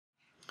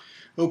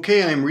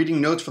Okay, I'm reading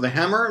notes for the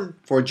Hammer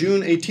for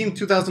June 18th,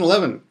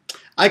 2011.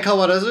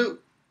 Aikawarazu,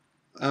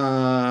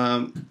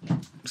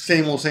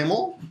 same old,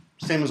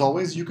 same as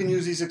always. You can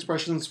use these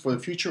expressions for the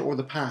future or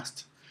the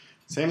past.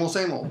 Same old,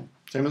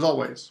 same as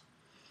always.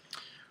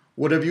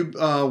 What have you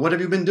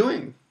been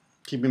doing?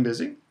 Keeping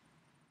busy.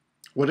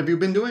 What have you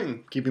been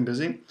doing? Keeping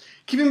busy.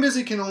 Keeping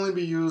busy can only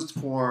be used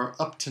for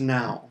up to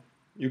now.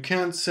 You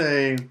can't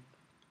say,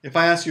 if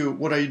I ask you,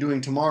 what are you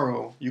doing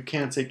tomorrow? You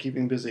can't say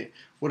keeping busy.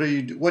 What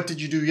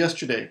did you do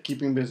yesterday?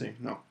 Keeping busy.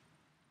 No.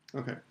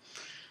 Okay.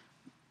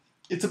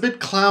 It's a bit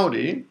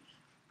cloudy.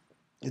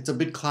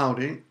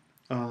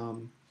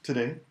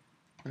 Today.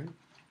 Right?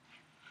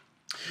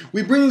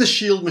 We bring the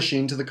shield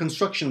machine to the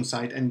construction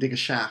site and dig a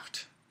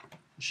shaft.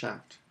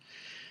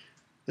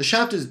 The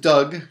shaft is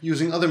dug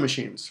using other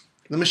machines.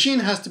 The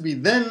machine has to be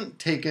then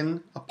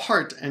taken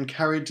apart and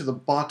carried to the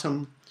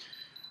bottom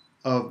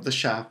of the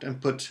shaft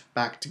and put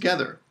back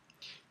together.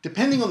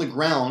 Depending on the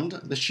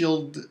ground, the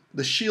shield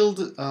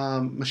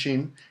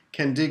machine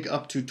can dig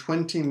up to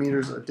 20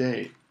 meters a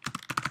day.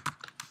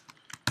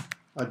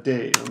 Let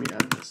me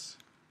add this.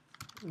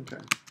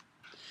 Okay.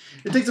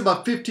 It takes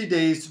about 50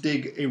 days to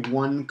dig a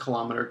 1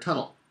 kilometer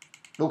tunnel.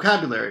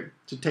 Vocabulary: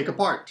 to take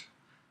apart,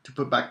 to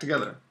put back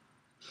together.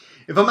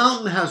 If a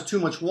mountain has too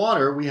much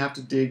water, we have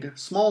to dig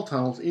small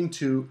tunnels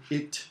into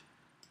it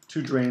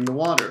to drain the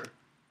water.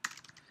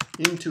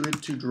 Into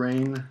it to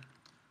drain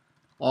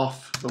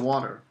off the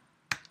water.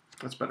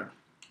 That's better.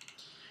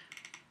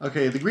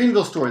 Okay, the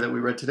Greenville story that we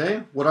read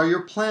today. What are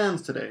your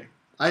plans today?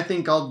 I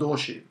think I'll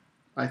doshi.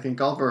 I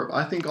think I'll verb.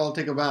 I think I'll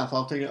take a bath.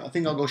 I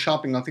think I'll go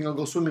shopping. I think I'll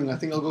go swimming. I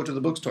think I'll go to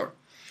the bookstore.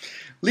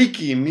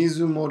 Liki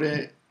mizu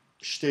more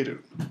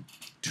shiteru.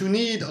 To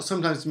need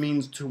sometimes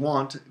means to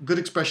want. Good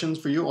expressions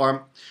for you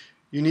are,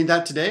 you need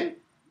that today?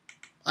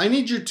 I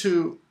need you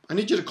to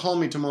call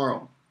me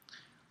tomorrow.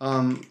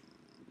 By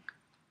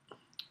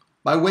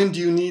when do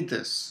you need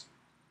this?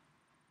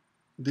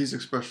 These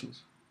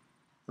expressions.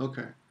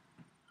 Okay.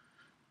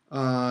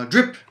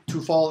 Drip,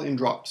 to fall in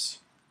drops.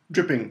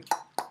 Dripping.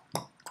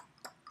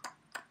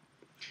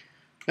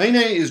 Nai-nai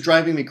is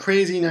driving me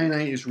crazy.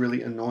 Nai-nai is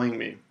really annoying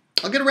me.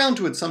 I'll get around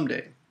to it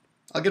someday.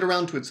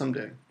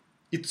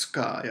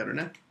 Itsuka yaru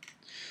ne.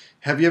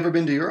 Have you ever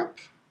been to Europe?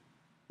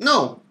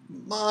 No.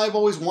 I've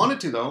always wanted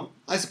to, though.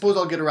 I suppose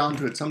I'll get around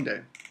to it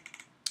someday.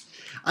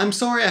 I'm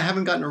sorry I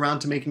haven't gotten around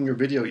to making your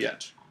video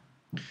yet.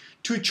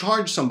 To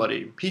charge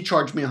somebody. He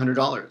charged me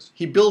 $100.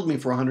 He billed me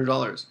for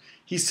 $100.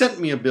 He sent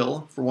me a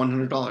bill for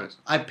 $100.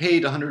 I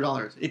paid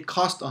 $100. It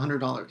cost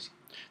 $100.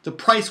 The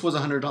price was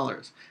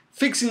 $100.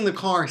 Fixing the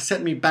car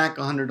set me back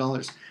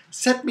 $100.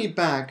 Set me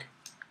back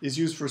is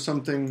used for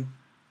something,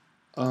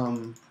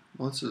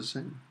 what's the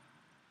same?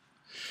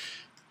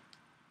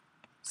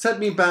 Set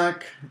me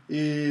back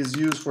is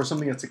used for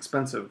something that's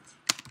expensive.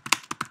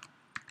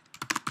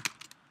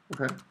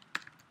 Okay.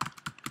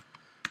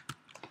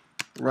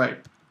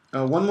 Right.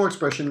 One more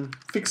expression.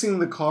 Fixing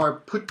the car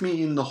put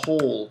me in the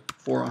hole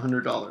for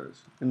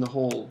 $100. In the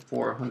hole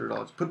for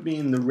 $100. Put me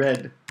in the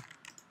red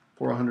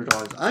for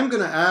 $100. I'm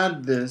going to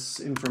add this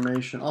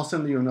information. I'll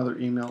send you another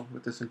email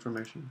with this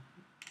information.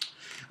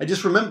 I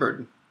just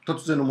remembered.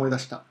 突然思い出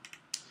した. It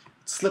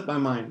slipped my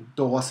mind.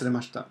 と忘れ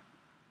ました.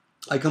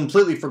 I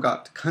completely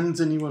forgot. 完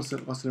全に忘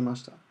れま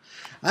した.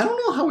 I don't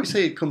know how we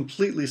say it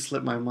completely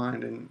slipped my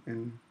mind.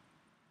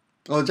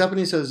 Oh,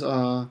 Japanese says,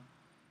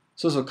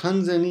 そうそう、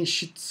完全に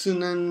失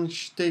念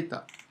してい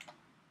た.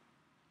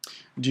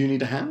 Do you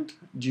need a hand?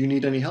 Do you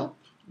need any help?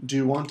 Do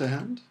you want a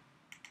hand?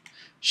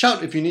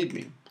 Shout if you need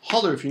me.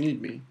 Holler if you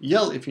need me.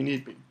 Yell if you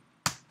need me.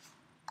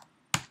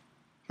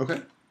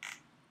 Okay.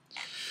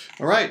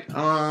 All right.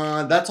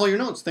 That's all your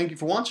notes. Thank you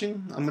for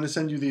watching. I'm going to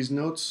send you these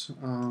notes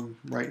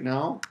right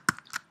now.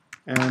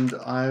 And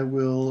I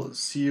will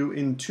see you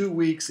in 2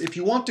 weeks. If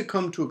you want to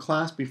come to a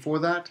class before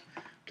that,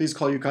 please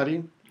call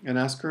Yukari and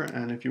ask her.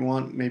 And if you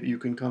want, maybe you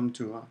can come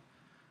to a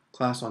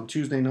class on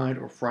Tuesday night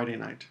or Friday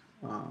night.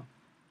 All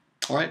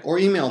right. Or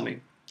email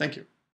me. Thank you.